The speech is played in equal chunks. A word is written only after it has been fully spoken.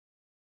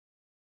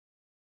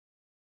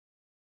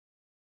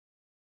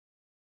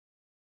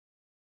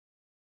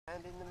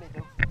Stand in the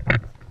middle.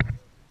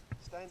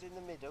 Stand in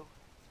the middle.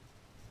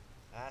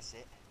 That's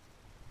it.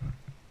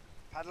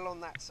 Paddle on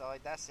that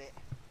side, that's it.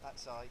 That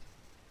side.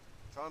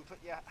 Try and put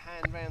your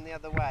hand round the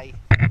other way.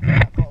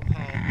 That bottom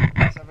hand.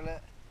 Let's have a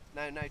look.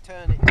 No,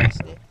 turn it,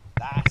 twist it.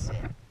 That's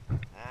it.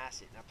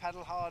 That's it. Now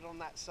paddle hard on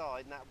that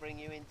side and that'll bring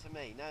you into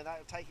me. No,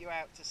 that'll take you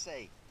out to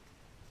sea.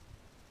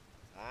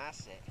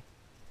 That's it.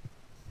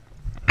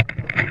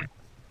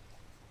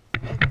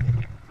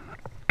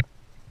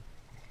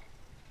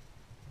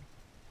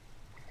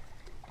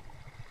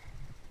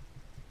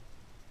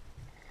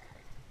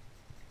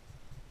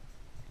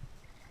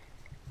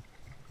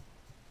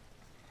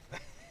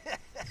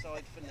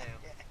 Side for now.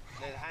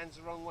 No, the hand's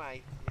the wrong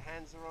way. Your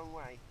hand's the wrong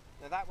way.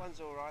 No, that one's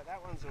all right.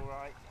 That one's all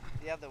right.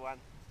 The other one.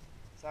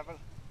 Let's have a,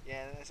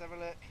 yeah, let's have a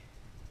look.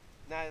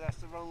 No, that's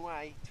the wrong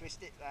way.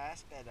 Twist it.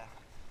 That's better.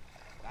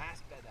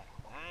 That's better.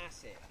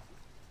 That's it.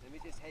 Let me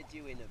just head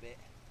you in a bit.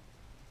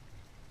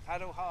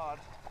 Paddle hard.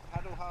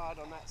 Paddle hard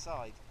on that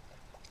side.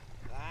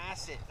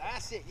 That's it.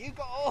 That's it. You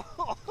got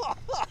all.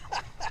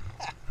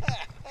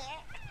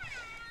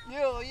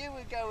 you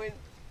were going.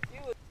 You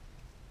were.